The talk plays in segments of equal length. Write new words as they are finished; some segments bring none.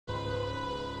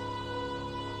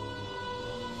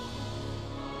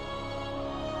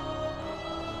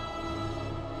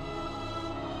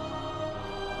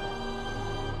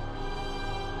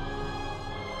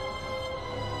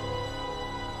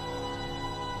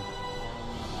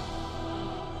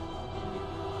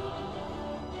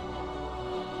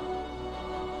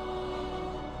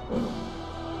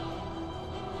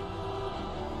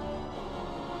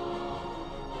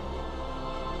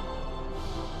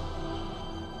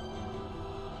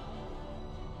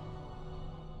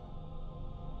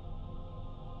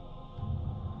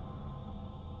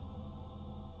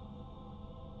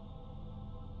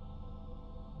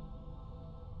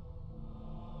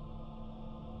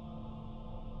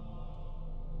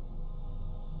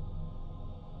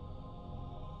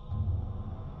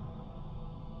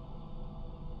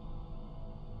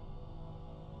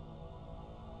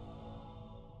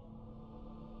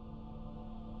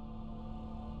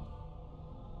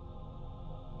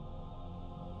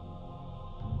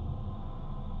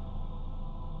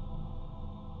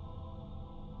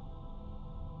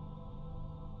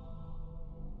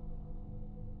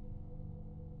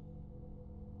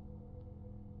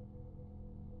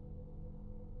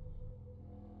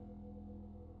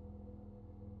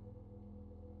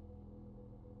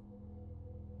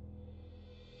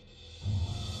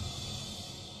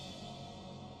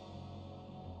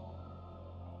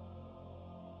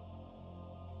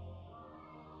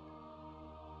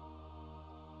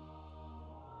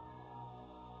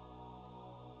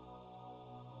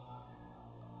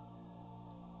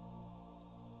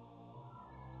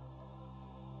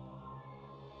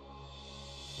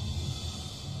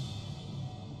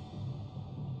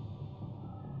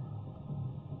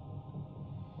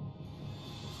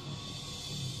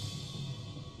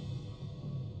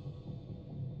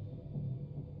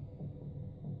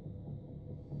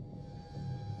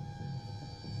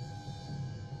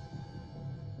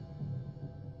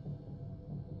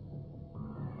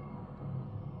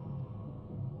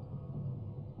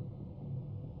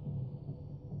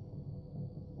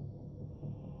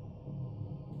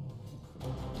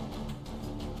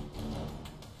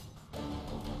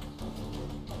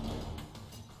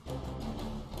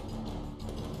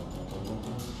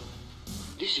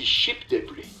This is ship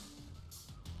debris.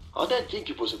 I don't think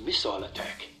it was a missile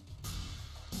attack.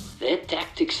 Their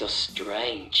tactics are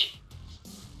strange.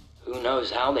 Who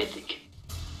knows how they think?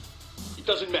 It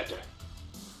doesn't matter.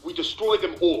 We destroy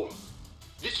them all.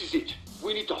 This is it.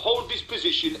 We need to hold this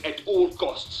position at all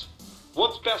costs.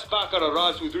 Once Pasparker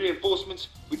arrives with reinforcements,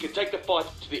 we can take the fight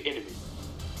to the enemy.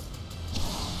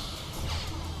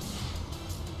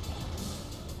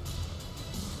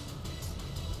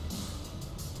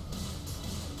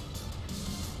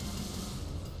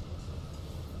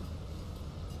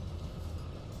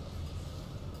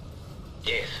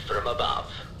 Death from above.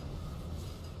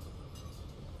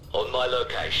 On my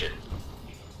location.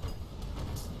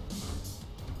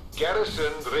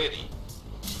 Garrison ready.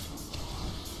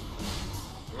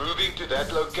 Moving to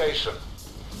that location.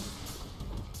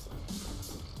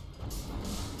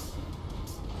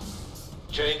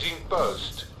 Changing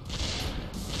post.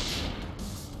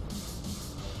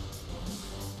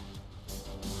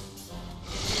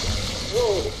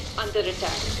 Whoa, under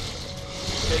attack.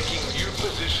 Taking new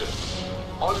position.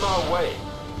 On my way.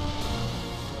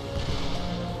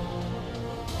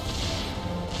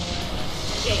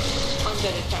 Gate under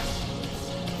attack.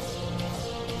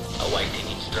 Awaiting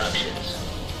instructions.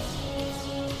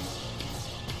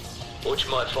 Watch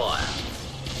my fire.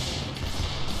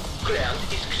 Ground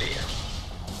is clear.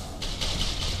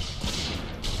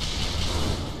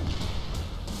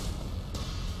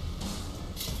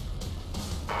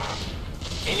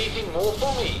 Anything more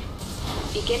for me?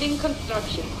 Beginning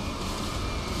construction.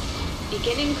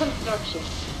 Beginning construction.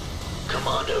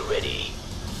 Commander ready.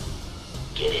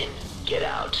 Get in, get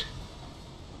out.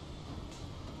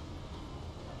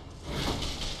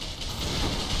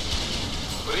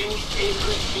 Bring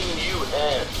everything you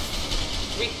have.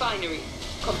 Refinery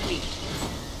complete.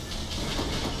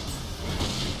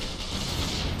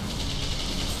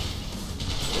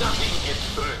 Nothing gets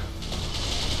through.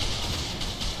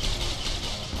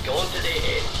 Go on to their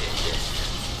air systems.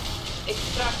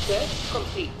 Extractor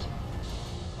complete.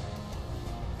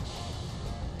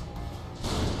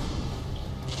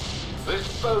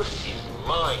 This post is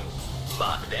mine.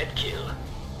 Mark that kill.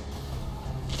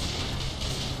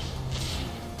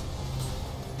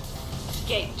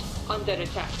 Gate under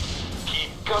attack.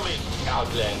 Keep coming,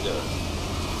 Outlander.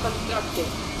 Constructed.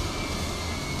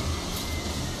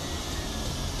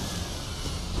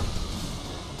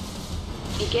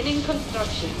 Beginning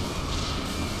construction.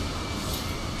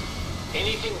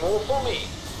 Anything more for me?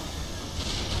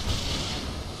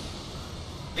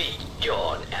 Be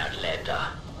gone, Outlander.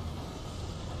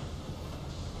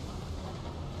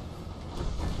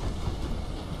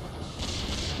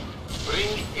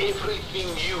 Bring everything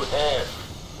you have.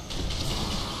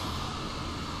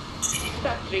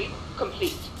 Factory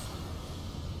complete.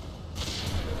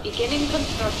 Beginning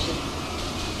construction.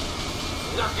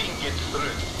 Nothing gets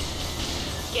through.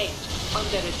 Gate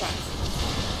under attack.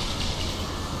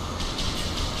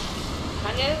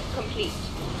 Hangar complete.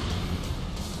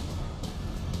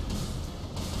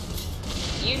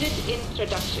 Unit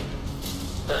introduction.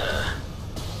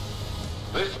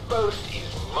 This post is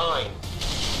mine.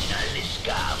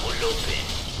 Naliska Mulupin.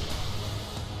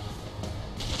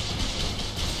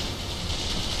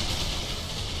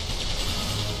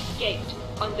 Gate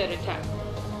under attack.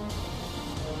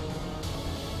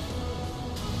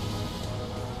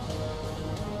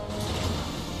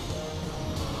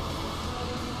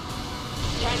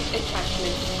 Tank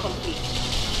attachment complete.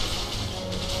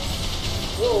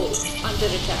 Wall under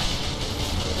attack.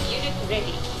 Unit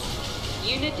ready.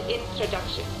 Unit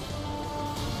introduction.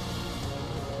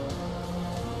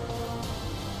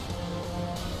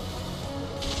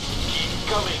 Keep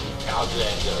coming,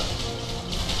 Outlander.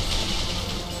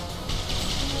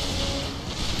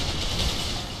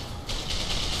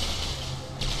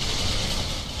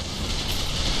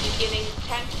 Beginning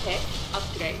tank tech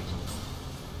upgrade.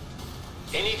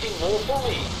 Anything more for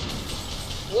me?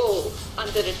 Wall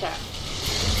under attack.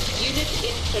 Unit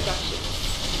introduction.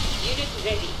 Unit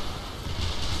ready.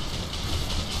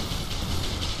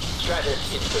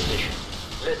 Stratus in position.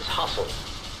 Let's hustle.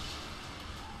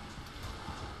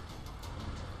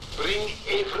 Bring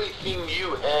everything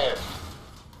you have.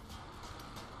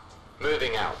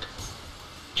 Moving out.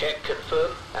 Check,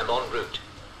 confirm, I'm en route.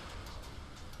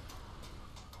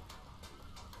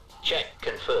 Check,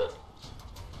 confirm.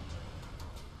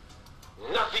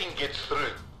 Nothing gets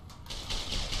through.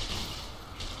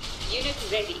 Unit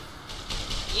ready.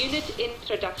 Unit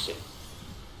introduction.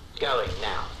 Going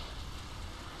now.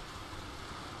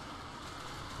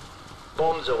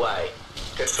 Bombs away.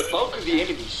 The bulk of the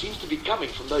enemy seems to be coming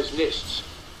from those nests.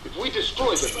 If we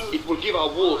destroy them, it will give our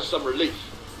walls some relief.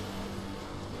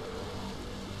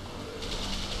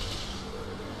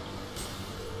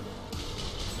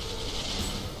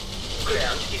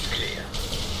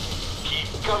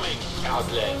 coming,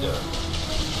 Outlander.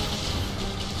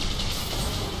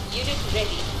 Unit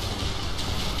ready.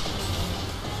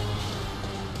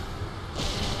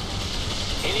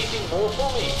 Anything more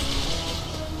for me?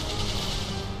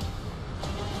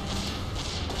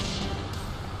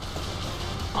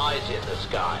 Eyes in the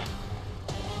sky.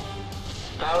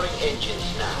 Powering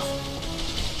engines now.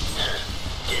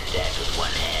 Did that with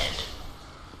one hand.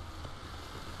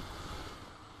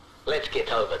 Let's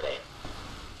get over there.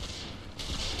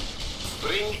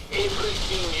 Bring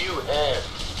everything you have.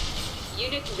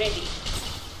 Unit ready.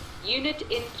 Unit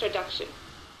in production.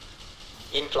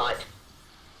 In flight.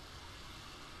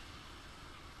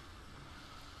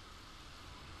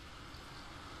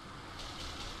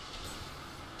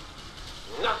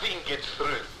 Nothing gets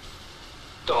through.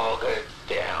 Dog it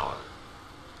down.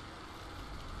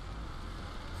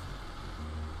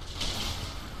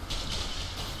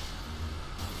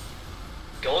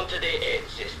 Gone to their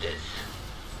ancestors.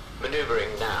 Maneuvering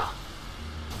now.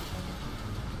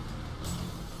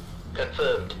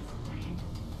 Confirmed.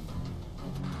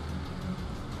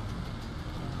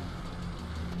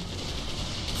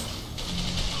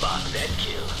 Mark that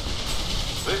kill.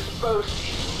 This post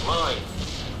is mine.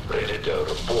 Predator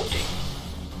reporting.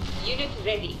 Unit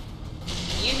ready.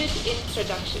 Unit in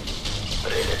production.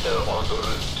 Predator en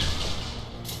route.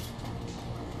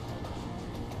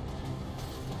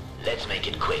 Let's make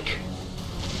it quick.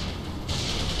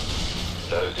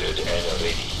 Loaded and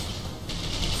ready.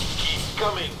 Keep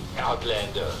coming,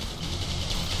 Outlander.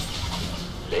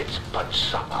 Let's punch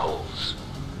some holes.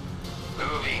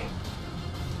 Moving.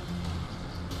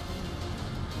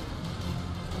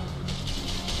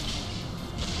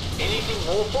 Anything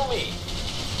more for me?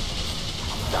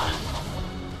 Done.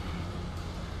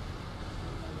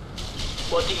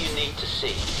 What do you need to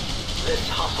see? Let's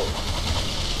hustle.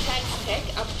 Tank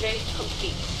tech upgrade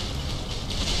complete.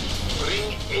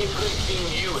 Bring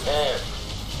everything you have.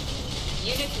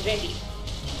 Unit ready.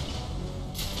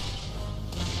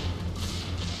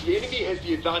 The enemy has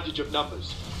the advantage of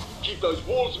numbers. Keep those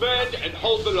walls manned and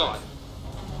hold the line.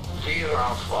 Fear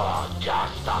for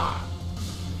Jasta.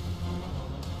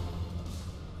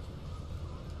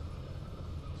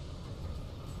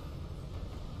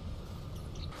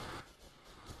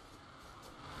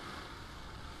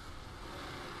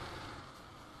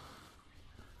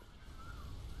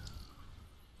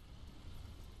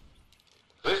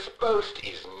 This post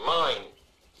is mine.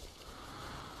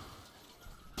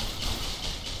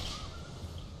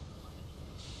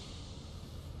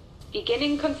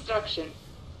 Beginning construction.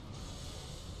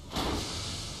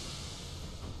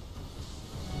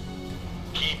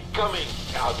 Keep coming,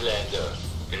 Outlander.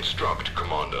 Instruct,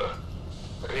 Commander.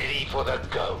 Ready for the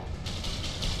go.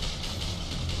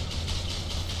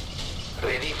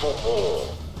 Ready for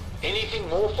more. Anything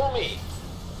more for me?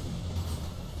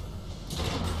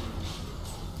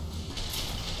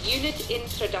 Unit in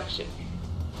production.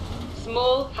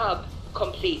 Small hub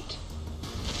complete.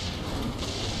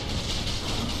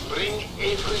 Bring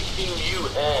everything you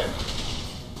have.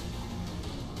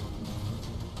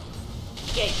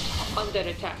 Gate under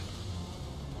attack.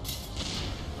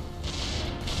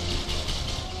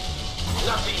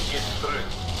 Nothing gets through.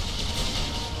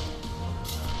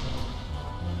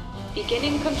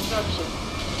 Beginning construction.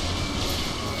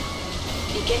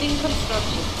 Beginning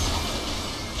construction.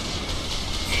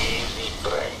 Easy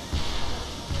brain.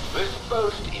 This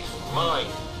post is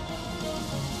mine.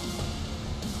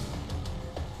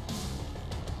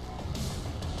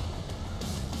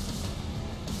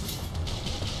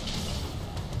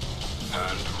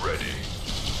 And ready.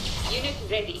 Unit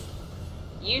ready.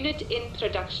 Unit in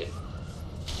production.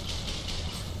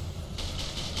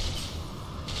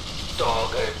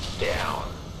 Dog it down.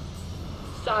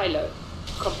 Silo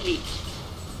complete.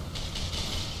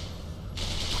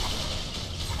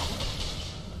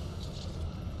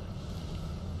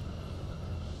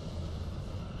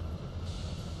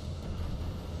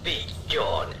 Be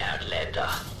gone, Outlander.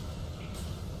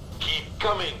 Keep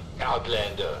coming,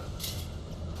 Outlander.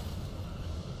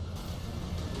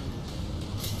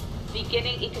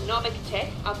 Beginning economic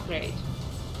tech upgrade.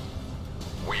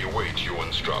 We await you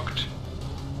instruct.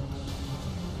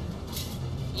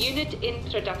 Unit in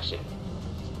production.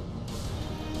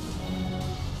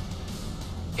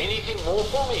 Anything more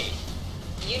for me?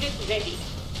 Unit ready.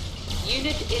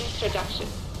 Unit in production.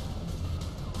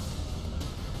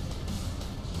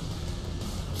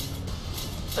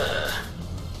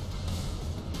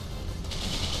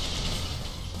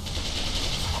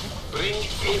 Bring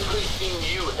everything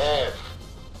you have.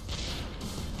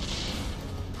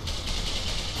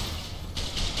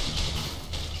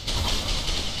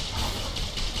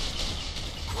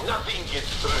 Nothing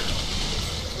gets through.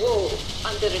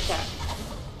 under attack.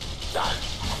 Done.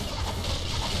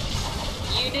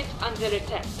 Unit under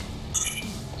attack.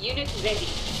 Unit ready.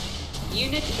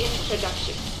 Unit in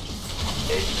production.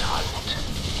 Excellent.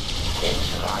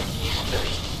 It's right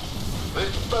history.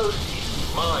 This boat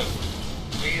is mine.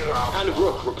 Fear our Hand of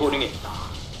Rook reporting in.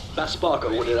 That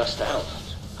Sparker ordered us to help.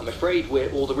 I'm afraid we're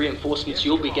all the reinforcements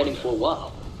you'll be getting for a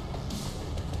while.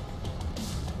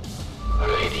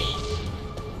 ready.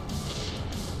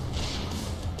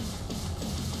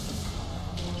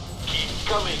 Keep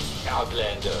coming,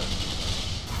 Outlander.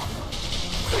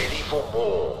 Ready for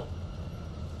more.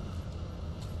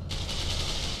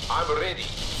 I'm ready.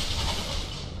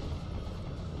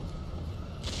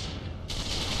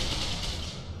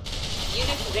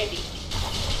 Unit ready.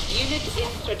 Unit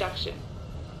in production.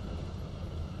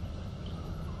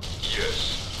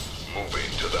 Yes.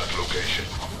 Moving to that location.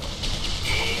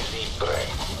 Easy prey.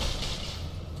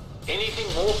 Anything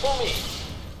more for me?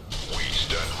 We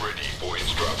stand ready for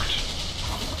instruct.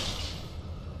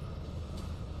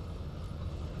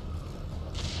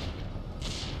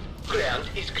 Ground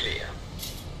is clear.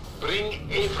 Bring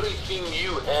everything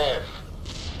you have.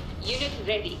 Unit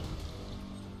ready.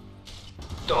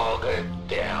 Target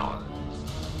down.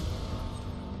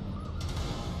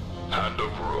 Hand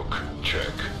of Rook,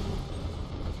 check.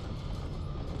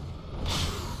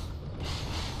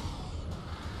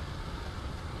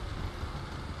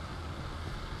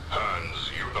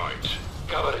 Hands unite.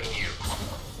 Covering you.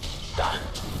 Done.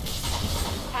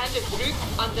 Hand of Rook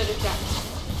under attack.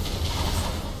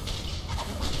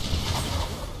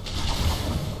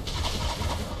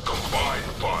 Combine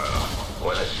fire.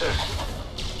 Will assist.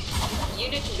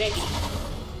 Unit ready.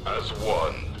 As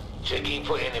one. Checking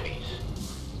for enemies.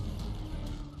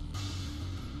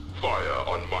 Fire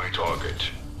on my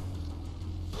target.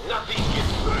 Nothing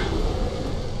gets through.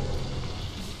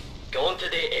 Gone to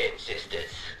their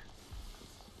ancestors.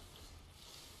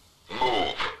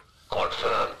 Move.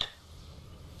 Confirmed.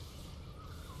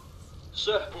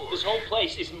 Sir, this whole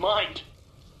place is mined.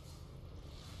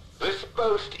 This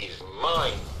post is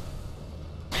mine.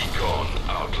 Be gone,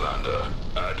 Outlander.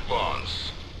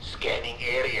 Advance. Scanning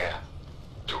area.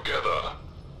 Together.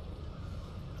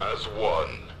 As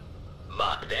one.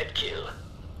 Mark that kill.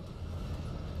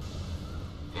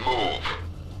 Move.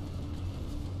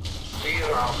 Fear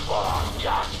our far,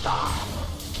 Jasta.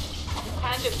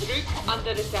 Hand of Rook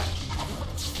under attack.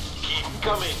 Keep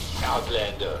coming,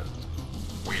 Outlander.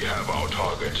 We have our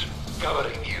target.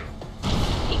 Covering you.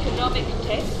 Economic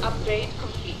tech upgrade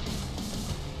complete.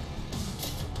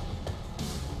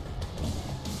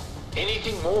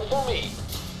 Anything more for me?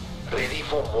 Ready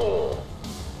for more.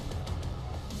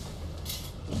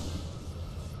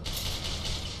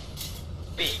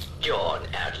 Be gone,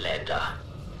 Outlander.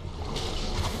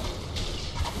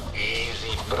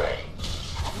 Easy prey.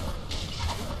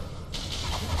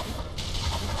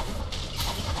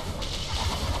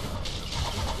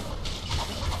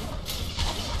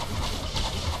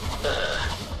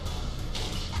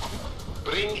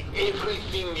 Bring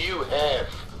everything you have.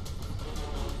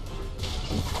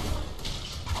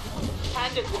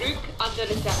 Hand of Rook under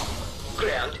attack.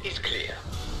 Ground is clear.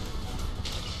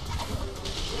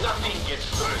 Nothing gets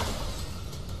through.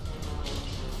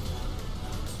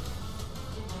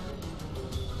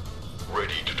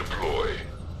 Ready to deploy.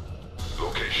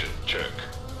 Location check.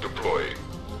 Deploying.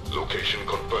 Location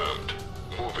confirmed.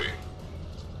 Moving.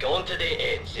 Gone to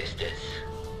their ancestors.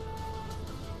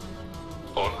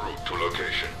 En route to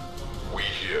location. We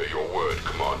hear your word,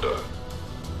 Commander.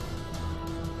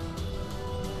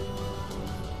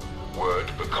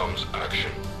 Word becomes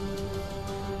action.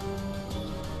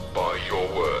 By your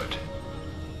word.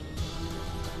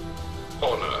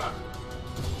 Honor.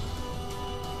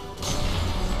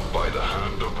 By the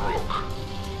hand of Rook.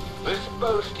 This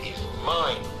post is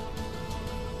mine.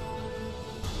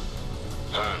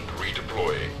 Hand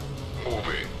redeploying.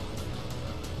 Moving.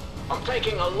 I'm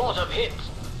taking a lot of hits.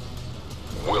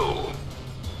 Will.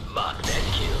 Mark that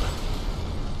kill.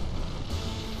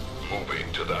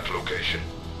 Moving to that location.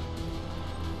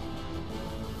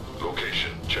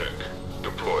 Location check.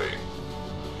 Deploying.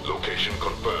 Location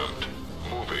confirmed.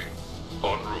 Moving.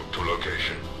 En route to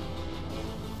location.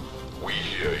 We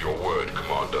hear your word,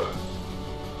 Commander.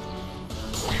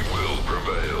 We will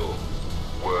prevail.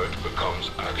 Word becomes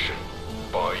action.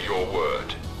 By your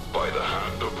word. By the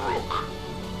hand of Rook.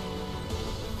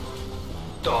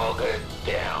 Target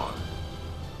down.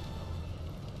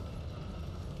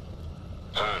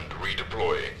 Hand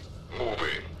redeploying.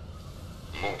 Moving.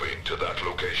 Moving to that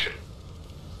location.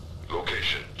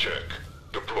 Location check.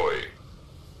 Deploying.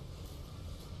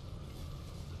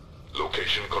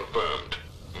 Location confirmed.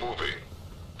 Moving.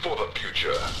 For the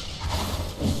future.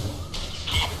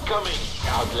 coming,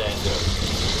 Outlander.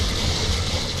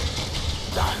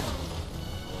 Done.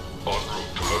 En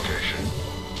route to location.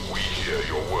 We hear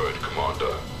your word,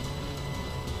 Commander.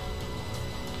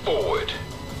 Forward.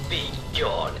 Be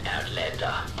gone,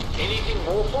 Outlander. Anything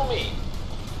more for me?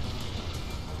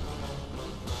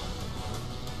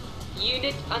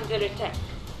 Unit under attack.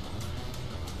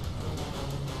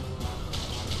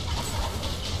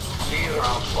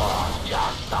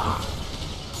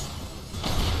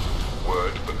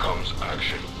 Word becomes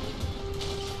action.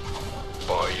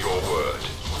 By your word.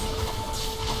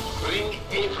 Bring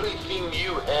everything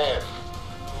you have.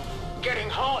 Getting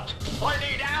hot! I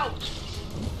need out!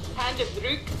 Hand of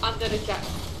Rook under attack.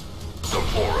 The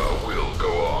Mora will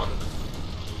go on.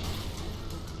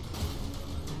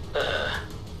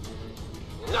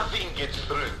 Nothing gets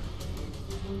through.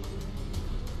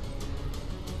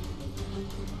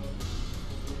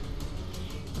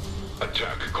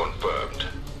 Attack confirmed.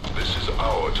 This is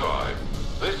our time.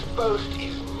 This post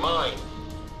is mine.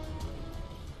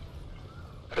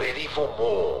 Ready for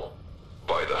more.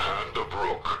 By the hand of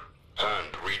Rook.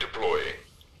 Hand redeploying.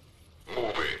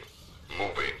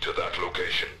 Moving to that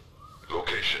location.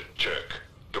 Location check.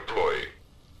 Deploying.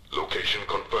 Location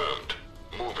confirmed.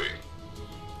 Moving.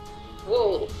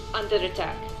 Wall under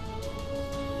attack.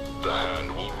 The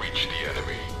hand will reach the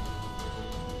enemy.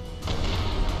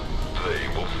 They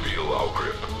will feel our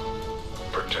grip.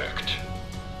 Protect.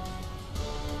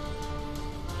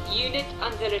 Unit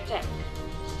under attack.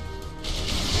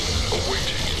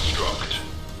 Awaiting instruct.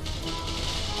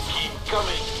 Keep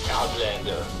coming,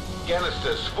 Outlander.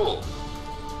 Canister's full.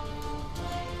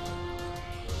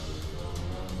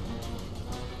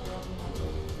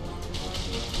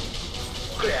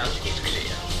 Ground is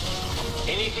clear.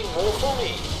 Anything more for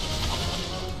me?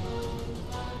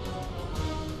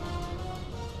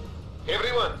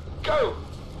 Everyone, go!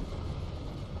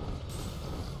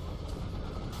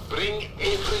 Bring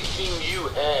everything you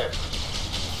have.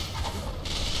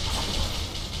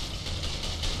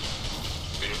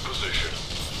 In position.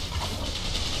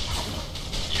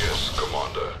 Yes,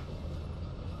 Commander.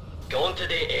 Gone to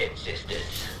their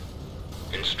ancestors.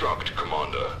 Instruct,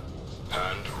 Commander.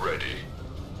 Hand ready.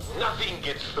 Nothing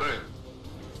gets through.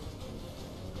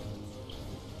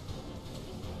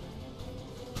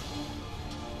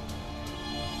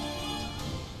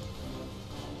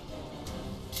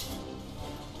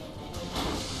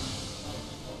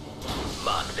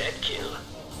 Mark that kill.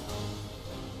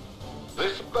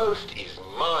 This post is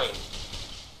mine.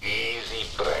 Easy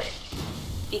prey.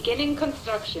 Beginning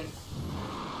construction.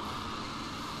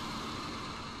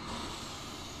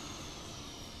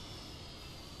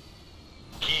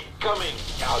 Keep coming,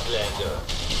 Outlander.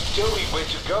 Tell me where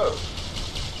to go.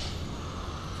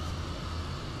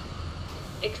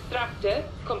 Extractor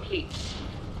complete.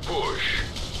 Push.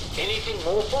 Anything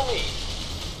more for me?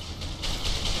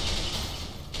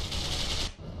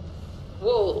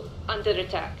 Wall under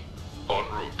attack. En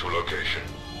route to location.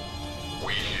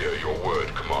 We hear your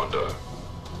word, Commander.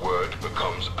 Word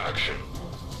becomes action.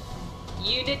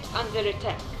 Unit under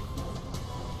attack.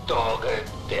 Target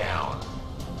down.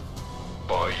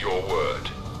 By your word.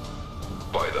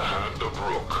 By the hand of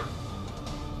Rook.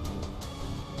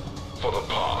 For the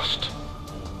past.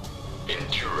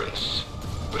 Endurance.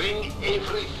 Bring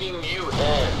everything you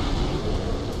have.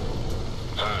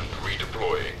 Hand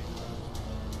redeploying.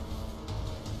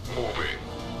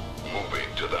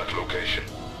 Moving to that location.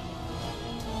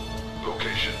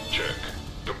 Location check.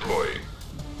 Deploying.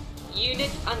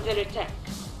 Unit under attack.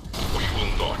 We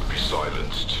will not be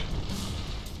silenced.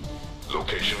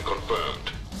 Location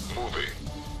confirmed. Moving.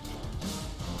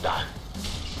 Done.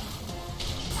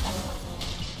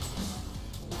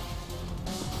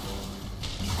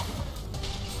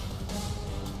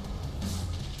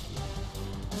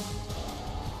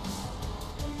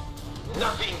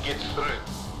 Nothing gets through.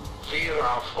 Fear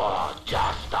for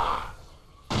Jasta.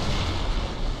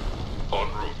 En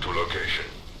route to location.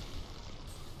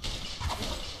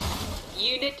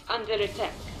 Unit under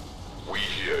attack. We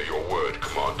hear your word,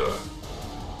 Commander.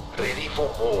 Ready for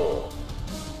more.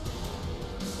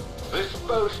 This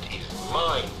post is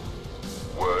mine.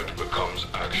 Word becomes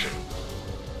action.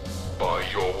 By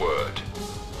your word.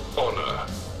 Honor.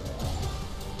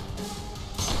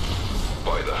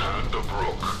 By the hand of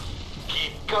Rook.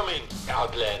 Keep coming,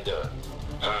 Outlander.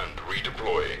 Hand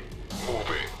redeploying.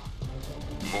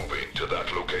 Moving to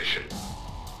that location.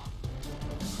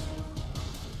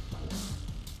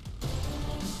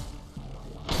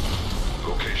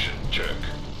 Location check.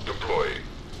 Deploying.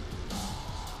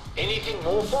 Anything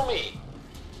more for me?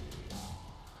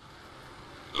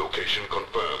 Location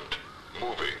confirmed.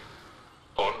 Moving.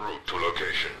 En route to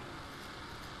location.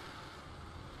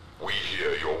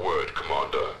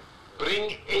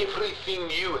 Bring everything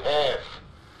you have.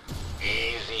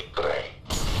 Easy prey.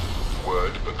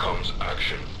 Word becomes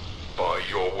action by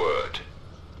your word.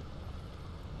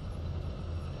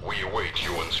 We await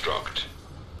you instruct.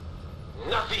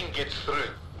 Nothing gets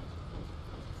through.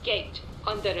 Gate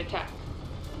under attack.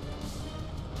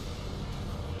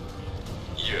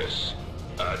 Yes.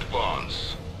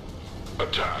 Advance.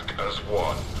 Attack as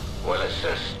one. Will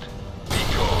assist.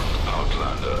 Beacon,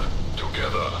 Outlander.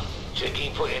 Together.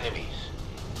 Checking for enemies.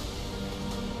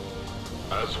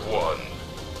 As one.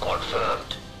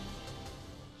 Confirmed.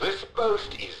 This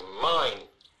post is mine.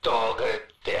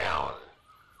 Target down.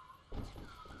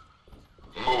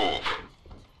 Move.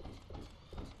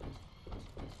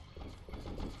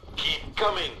 Keep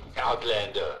coming,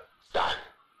 Outlander. Done.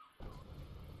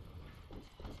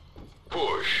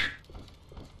 Push.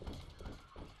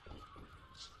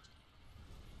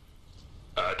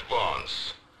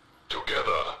 Advance.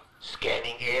 Together.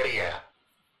 Scanning area.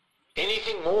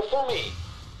 Anything more for me?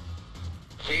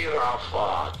 Fear of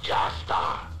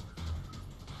Jasta.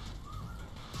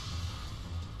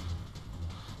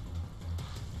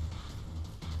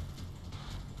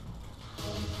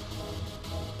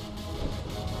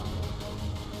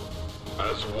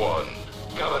 As one.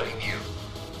 Covering you.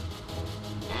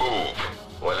 Move.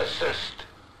 Will assist.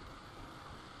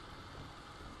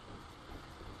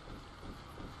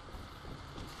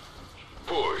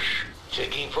 Push.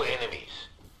 Checking for enemies.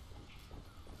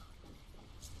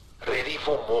 Ready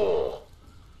for more.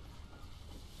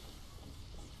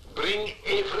 Bring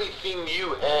everything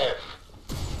you have.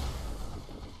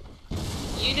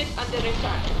 Unit under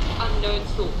attack. Unknown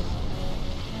source.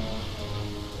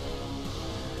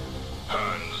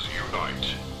 Hands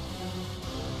unite.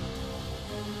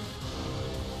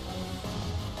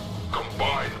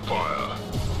 Combine fire.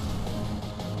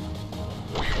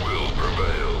 We will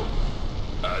prevail.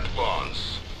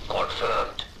 Advance.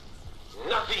 Confirmed.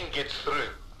 Nothing gets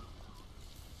through.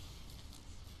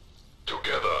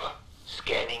 Together.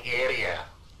 Scanning area.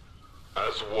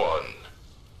 As one.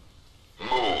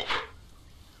 Move.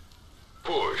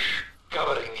 Push.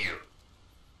 Covering you.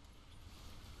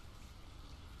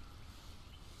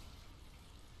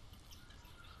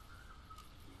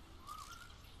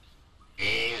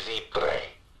 Easy prey.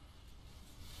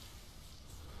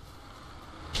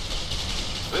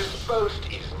 This post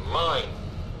is mine.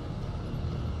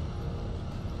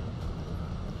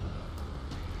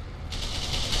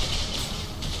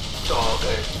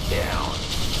 Target down.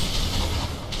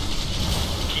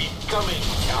 Keep coming,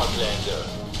 Outlander.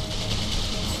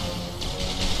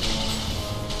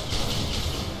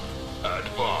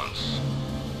 Advance.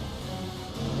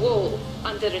 Wall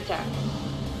under attack.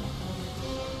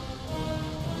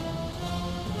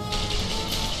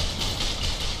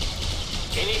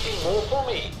 Anything more for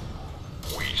me?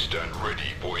 We stand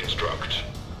ready for instruct.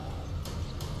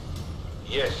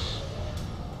 Yes.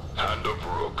 Hand of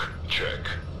Rook. Check.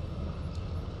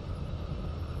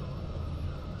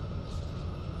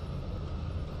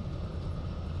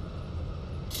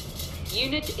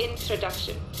 Unit in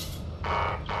production.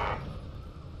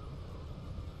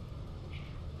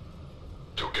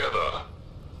 Together.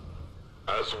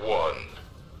 As one.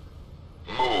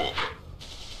 Move.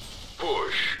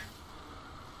 Push.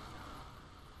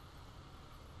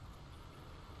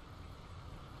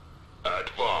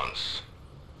 Advance.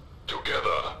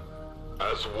 Together.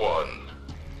 As one.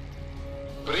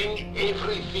 Bring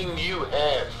everything you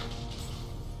have.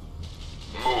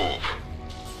 Move.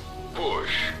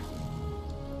 Push.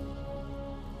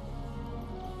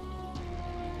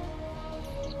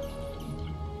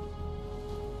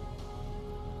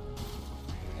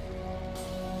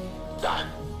 Done.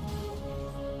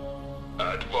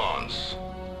 Advance.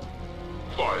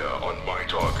 Fire on my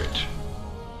target.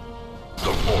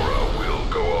 The Fora will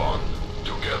go on.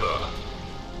 Together.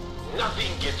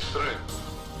 Nothing gets through.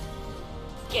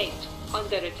 Gate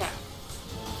under attack.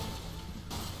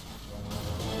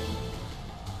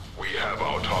 We have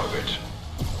our target.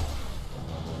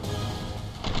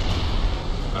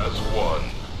 As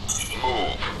one.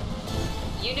 Move.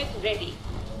 Unit ready.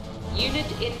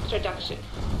 Unit in production.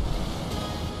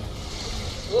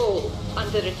 Wall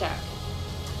under attack.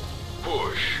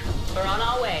 Push. We're on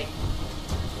our way.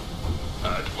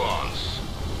 Advance.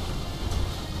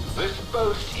 This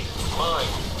post is mine.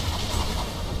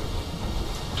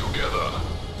 Together.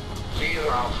 Fear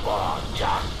of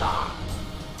Jasta.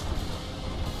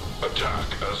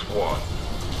 Attack as one.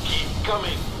 Keep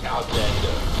coming,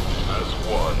 Outlander. As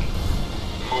one.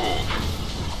 Move.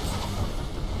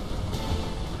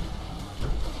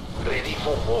 Ready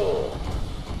for more.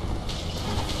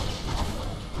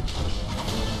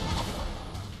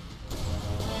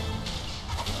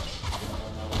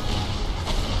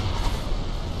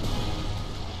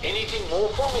 Anything more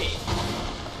for me?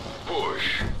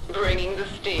 Push. Bringing the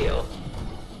steel.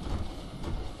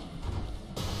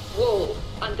 Wall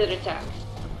under attack.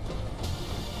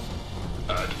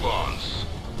 Advance.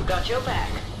 Got your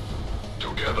back.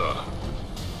 Together.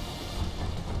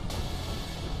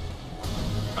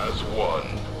 As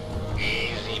one.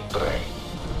 Easy prey.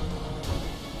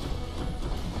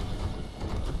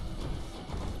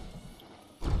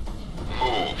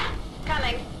 Move.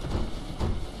 Coming.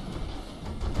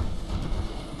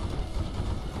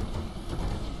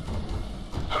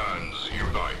 Hands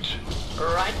unite.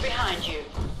 Right behind you.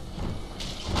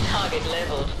 Target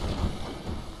leveled.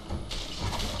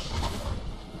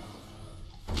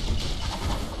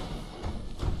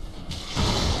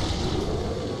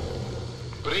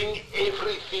 Bring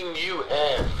everything you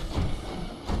have.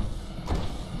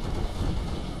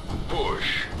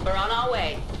 Push. We're on our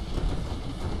way.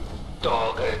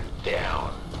 Target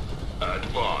down.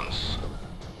 Advance.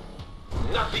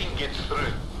 Nothing gets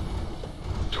through.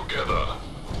 Together.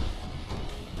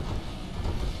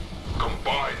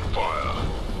 Combine fire.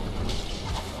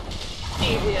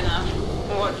 Easy enough.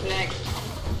 What's next?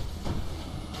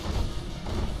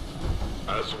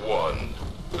 As one.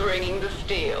 Bringing the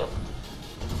steel.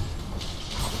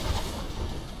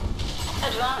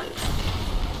 Advance.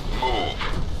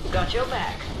 Move. Got your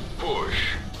back.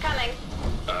 Push. Coming.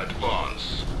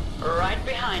 Advance. Right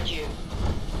behind you.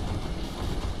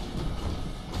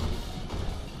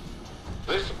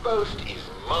 This post is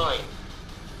mine.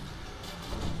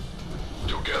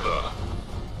 Together.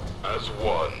 As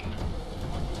one.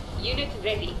 Unit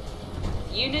ready.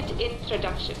 Unit in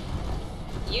production.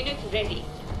 Unit ready.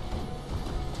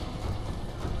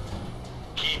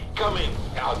 Keep coming,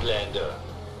 Outlander.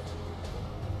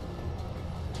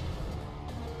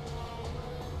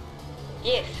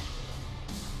 Yes.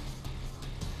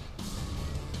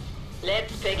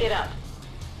 Let's pick it up.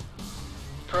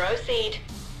 Proceed.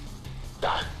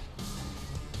 Done.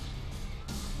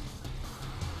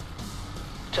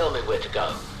 Tell me where to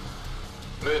go.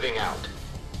 Moving out.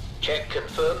 Check,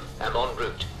 confirm. I'm en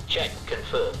route. Check,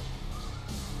 confirm.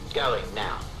 Going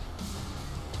now.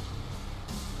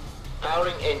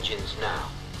 Powering engines now.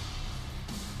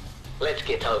 Let's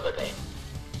get over there.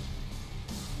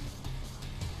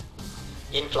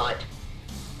 In flight.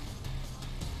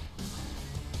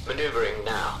 Maneuvering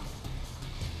now.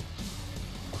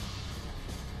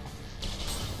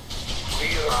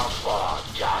 Beautiful,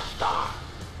 Justa.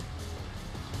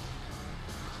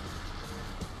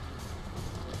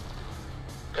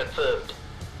 Confirmed.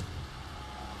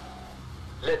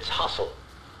 Let's hustle.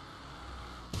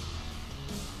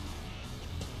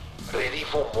 Ready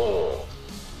for more.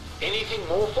 Anything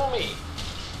more for me?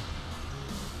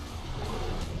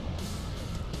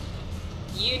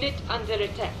 Unit under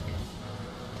attack.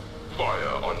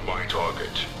 Fire on my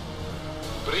target.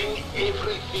 Bring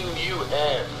everything you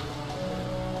have.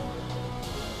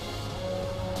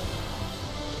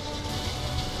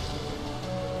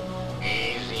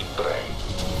 Easy prey.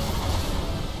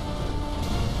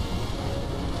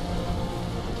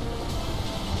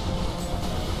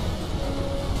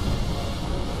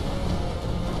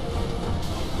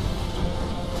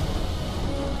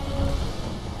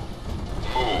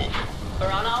 Move.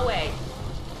 We're on our way.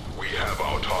 We have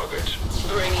our target.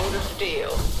 Bringing the steel.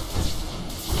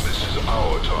 This is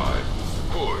our time.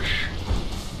 Push.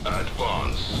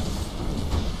 Advance.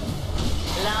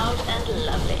 Loud and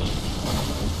lovely.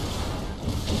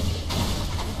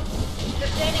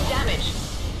 Sustaining damage.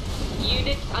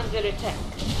 Unit under attack.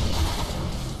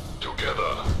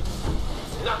 Together.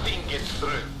 Nothing gets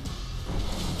through.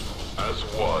 As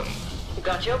one.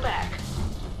 Got your back.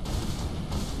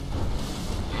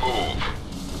 Move.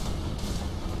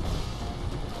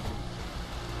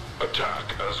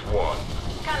 Attack as one.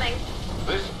 Coming.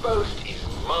 This post is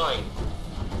mine.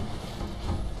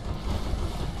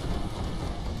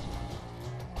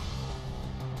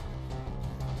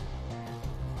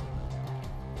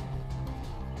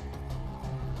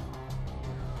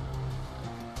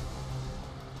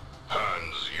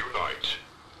 Hands unite.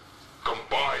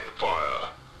 Combine fire.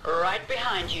 Right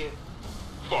behind you.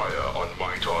 Fire on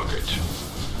my target.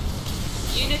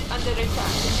 Unit under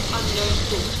attack. Unknown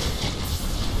source.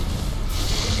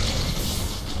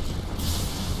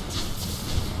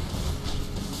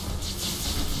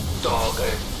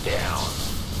 Target down.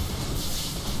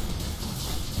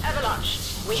 Avalanche.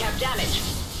 We have damage.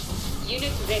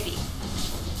 Unit ready.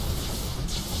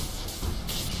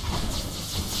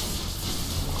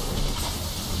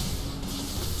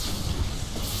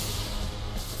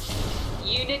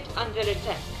 Unit under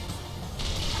attack.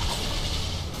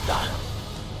 Done.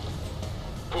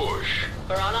 Push.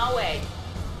 We're on our way.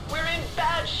 We're in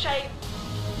bad shape.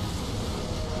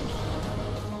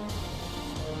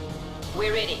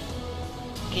 We're ready.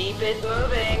 Keep it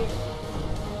moving.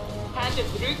 Hand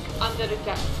of Rook under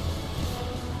attack.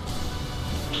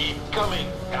 Keep coming,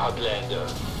 Outlander.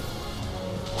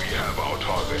 We have our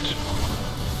target.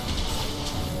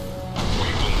 We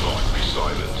will not be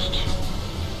silenced.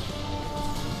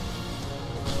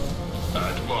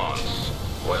 Advance.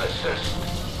 Well assessed.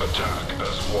 Attack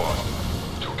as one.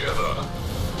 Together.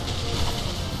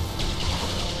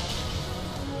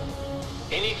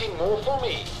 Anything more for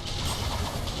me?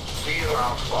 Feel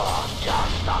how far,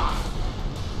 Jasta.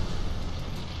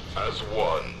 As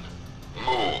one.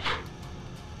 Move.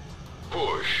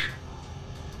 Push.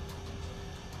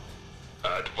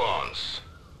 Advance.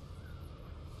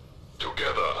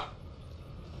 Together.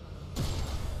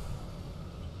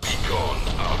 Be gone,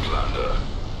 Outlander.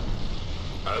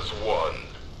 As one.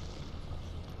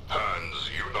 Hands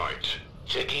unite.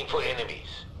 Checking for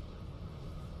enemies.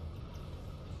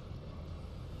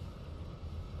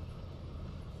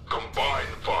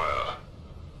 Combine fire.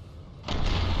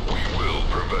 We will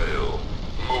prevail.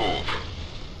 Move.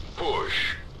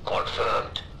 Push.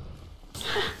 Confirmed.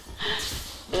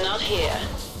 Not here.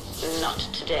 Not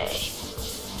today.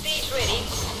 Siege ready.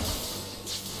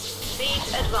 Siege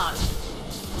advance.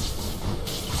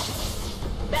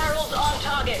 Barrels on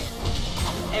target.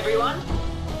 Everyone,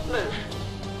 move.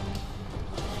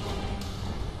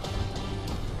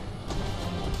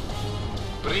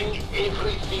 Bring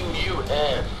everything you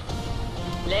have.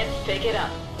 Let's pick it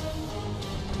up.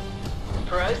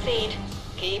 Proceed.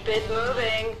 Keep it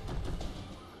moving.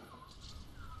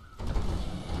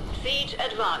 Siege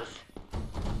advance.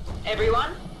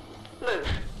 Everyone, move.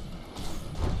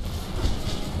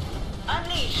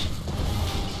 Unleash.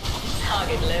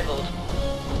 Target leveled.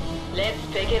 Let's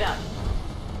pick it up.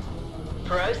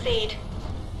 Proceed.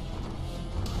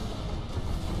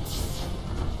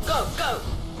 Go, go.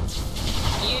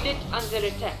 Unit under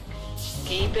attack.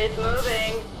 Keep it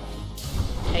moving.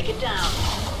 Take it down.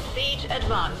 Siege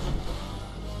advance.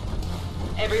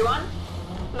 Everyone,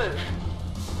 move.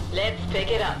 Let's pick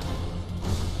it up.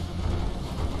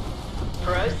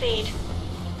 Proceed.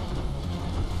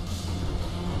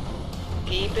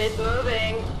 Keep it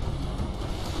moving.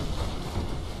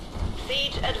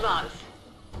 Siege advance.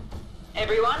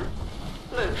 Everyone,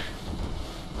 move.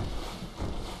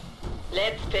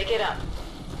 Let's pick it up.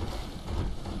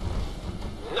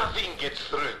 Nothing gets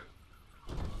through.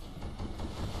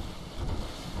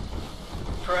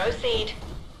 Proceed.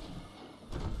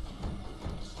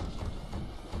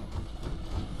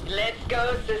 Let's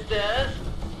go, sisters.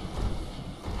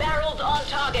 Barrels on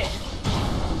target.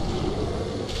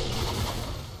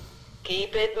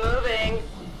 Keep it moving.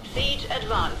 Siege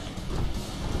advance.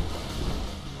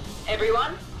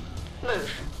 Everyone,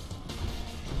 move.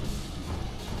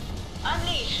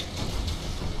 Unleash.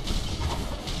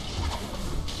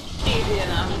 Easy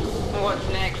enough. What's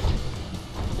next?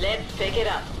 Let's pick it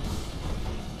up.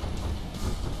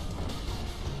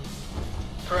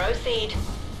 Proceed.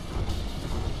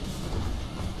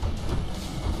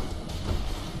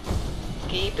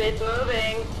 Keep it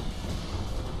moving.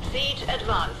 Siege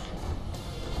advance.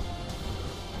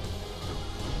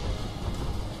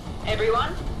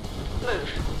 Everyone, move.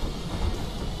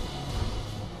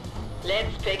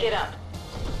 Let's pick it up.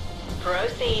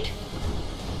 Proceed.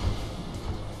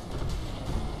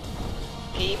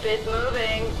 Keep it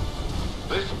moving.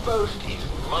 This post is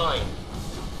mine.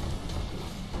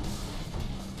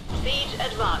 Siege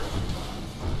advance.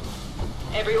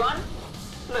 Everyone,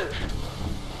 move.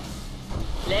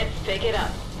 Let's pick it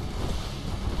up.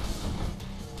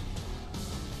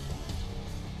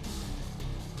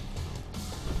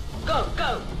 Go,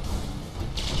 go!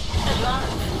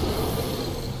 Advance.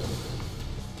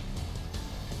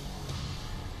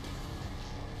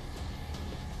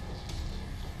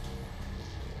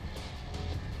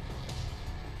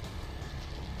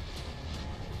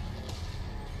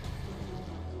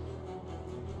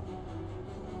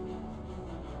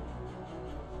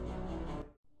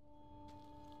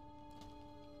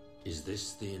 Is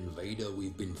this the invader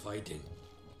we've been fighting?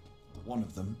 One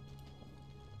of them.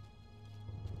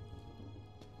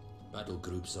 Battle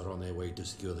groups are on their way to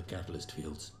secure the catalyst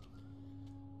fields.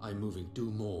 I'm moving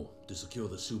 2 more to secure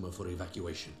the Suma for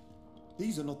evacuation.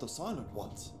 These are not the silent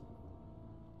ones.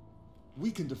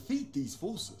 We can defeat these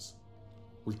forces.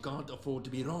 We can't afford to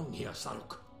be wrong here,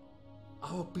 Saruk.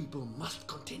 Our people must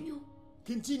continue.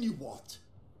 Continue what?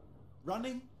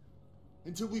 Running?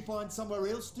 Until we find somewhere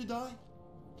else to die?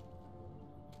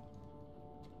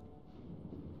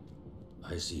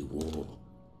 I see war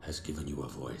has given you a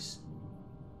voice.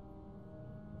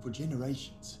 For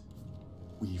generations,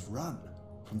 we've run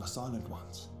from the Silent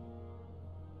Ones.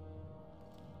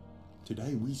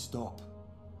 Today we stop.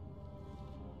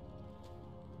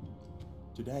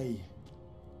 Today,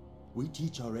 we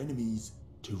teach our enemies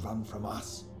to run from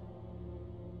us.